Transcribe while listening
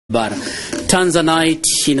Bara.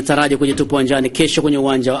 Tanzanite inataraji kujitupa uwanjani kesho kwenye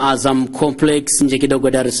uwanja wa Azam Complex nje kidogo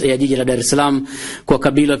ya jiji la Dar es Salaam kwa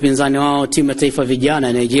kabila wapinzani wao timu ya taifa vijana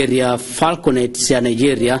ya Nigeria Falconets ya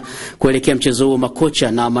Nigeria kuelekea mchezo huo.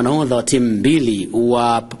 Makocha na manahodha wa timu mbili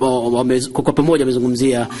kwa pamoja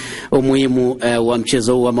wamezungumzia umuhimu wa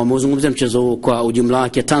mchezo huo, ama wamezungumzia mchezo huo kwa ujumla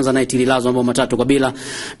wake. Tanzanite ililazwa mabao 3 kwa bila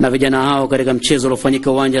na vijana hao katika mchezo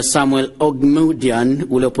uliofanyika uwanja Samuel Ogmudian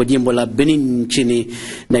uliopo jimbo la Benin nchini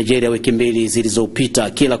Nigeria wiki mbili zilizopita.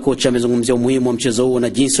 Kila kocha amezungumzia umuhimu wa mchezo huo na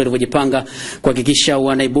jinsi walivyojipanga kuhakikisha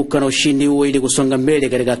wanaibuka na ushindi huo ili kusonga mbele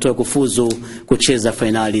katika hatua ya kufuzu kucheza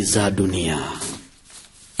finali za dunia.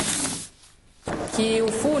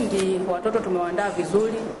 Kiufundi watoto tumewaandaa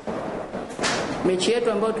vizuri. Mechi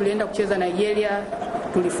yetu ambayo tulienda kucheza Nigeria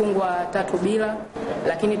tulifungwa 3-0,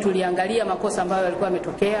 lakini tuliangalia makosa ambayo yalikuwa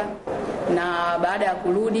yametokea, na baada ya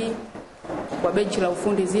kurudi kwa benchi la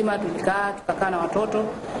ufundi zima tukakaa na watoto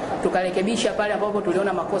tukarekebisha pale ambapo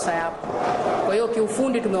tuliona makosa yapo. Kwa hiyo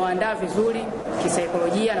kiufundi tumewaandaa vizuri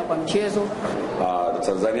kisaikolojia na kwa mchezo. The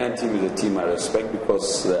Tanzanian team is a team I respect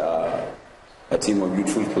because they are a team of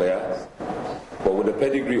beautiful players. But with the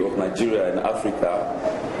pedigree of Nigeria and Africa,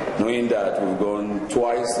 knowing that we've gone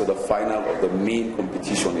twice to the final of the main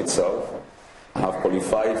competition itself, have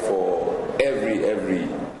qualified for every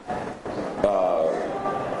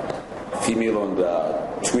female under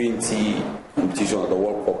 20 competition at the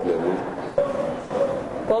World Cup level.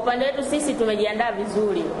 Kwa upande wetu sisi tumejiandaa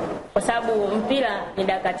vizuri kwa sababu mpira ni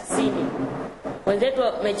dakika 90. Wenzetu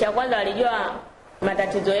mechi ya kwanza walijua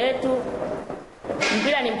matatizo yetu.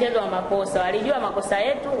 Mpira ni mchezo wa makosa. Walijua makosa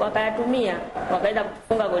yetu wakayatumia, wakaweza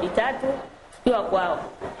kutufunga goli 3 tukiwa kwao.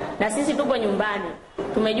 Na sisi tupo nyumbani.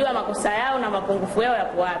 Tumejua makosa yao na mapungufu yao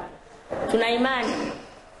yapo wapi. Tuna imani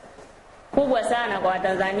kubwa sana kwa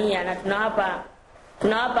Tanzania na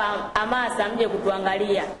tunawapa hamasa mje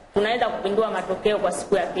kutuangalia. Tunaweza kupindua matokeo kwa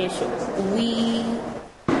siku ya kesho. We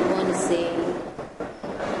want to say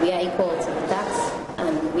we are equal to the Turks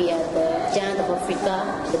and we are the giant of Africa,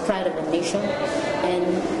 the pride of the nation,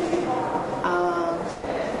 and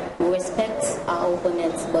we respect our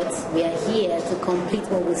opponents, but we are here to complete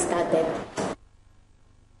what we started.